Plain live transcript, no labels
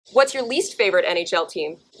What's your least favorite NHL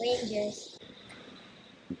team? Rangers.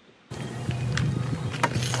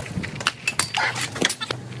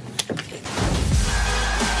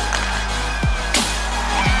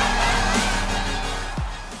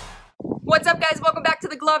 What's up, guys? Welcome back to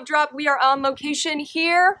the Glove Drop. We are on location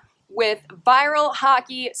here with viral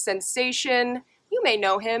hockey sensation. You may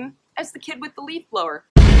know him as the kid with the leaf blower.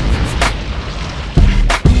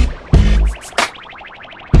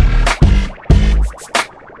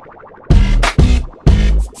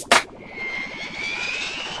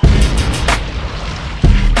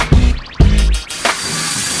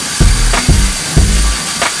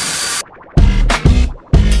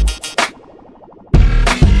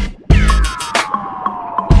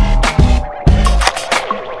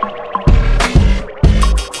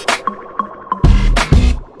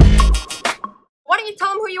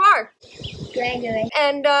 Tell him who you are. Gregory.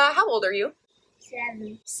 And how old are you?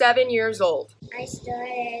 7. 7 years old. I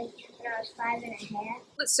started when I was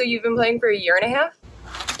 5.5. So you've been playing for a year and a half?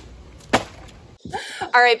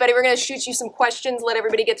 All right, buddy, we're gonna shoot you some questions, let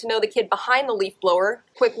everybody get to know the kid behind the leaf blower.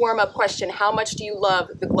 Quick warm-up question, how much do you love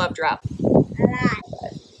the Glove Drop? A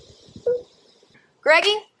lot.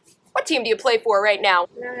 Greggy, what team do you play for right now?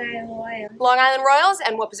 Long Island Royals. Long Island Royals,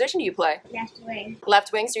 and what position do you play? Left wing.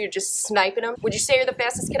 Left wing, so you're just sniping them. Would you say you're the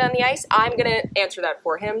fastest kid on the ice? I'm gonna answer that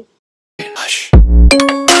for him. Hush.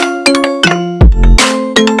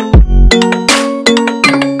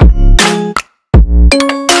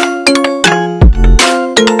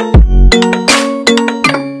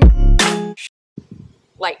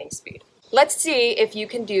 Lightning speed. Let's see if you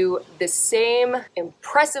can do the same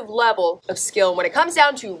impressive level of skill when it comes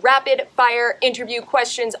down to rapid fire interview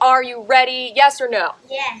questions. Are you ready? Yes or no?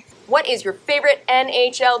 Yes. What is your favorite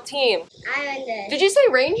NHL team? Islanders. Did you say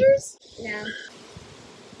Rangers? No.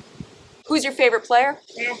 Who's your favorite player?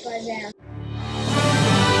 Mademoiselle.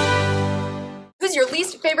 Who's your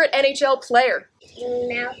least favorite NHL player?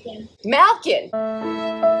 Malcolm. Malkin.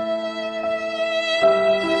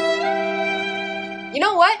 You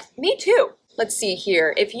know what? Me too. Let's see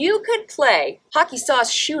here. If you could play hockey sauce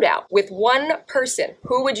shootout with one person,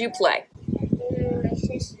 who would you play? My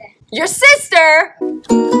sister. Your sister!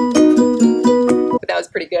 That was a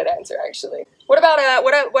pretty good answer, actually. What about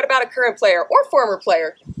a current player or former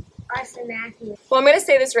player? Austin Matthews. Well, I'm going to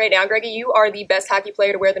say this right now, Greggy. You are the best hockey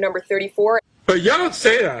player to wear the number 34. But you don't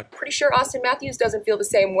say that. Pretty sure Austin Matthews doesn't feel the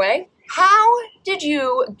same way. How did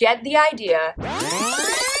you get the idea?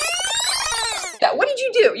 What did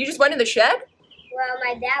you do? You just went in the shed? Well,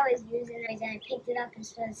 my dad was using it and I picked it up and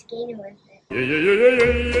started skating with it.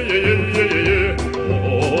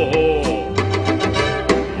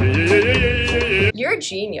 You're a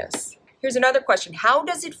genius. Here's another question. How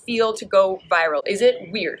does it feel to go viral? Is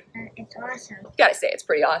it weird? It's awesome. You gotta say it's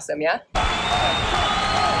pretty awesome, yeah?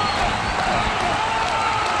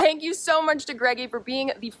 Thank you so much to Greggy for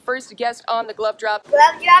being the first guest on the Glove Drop.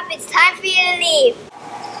 Glove Drop, it's time for you to leave.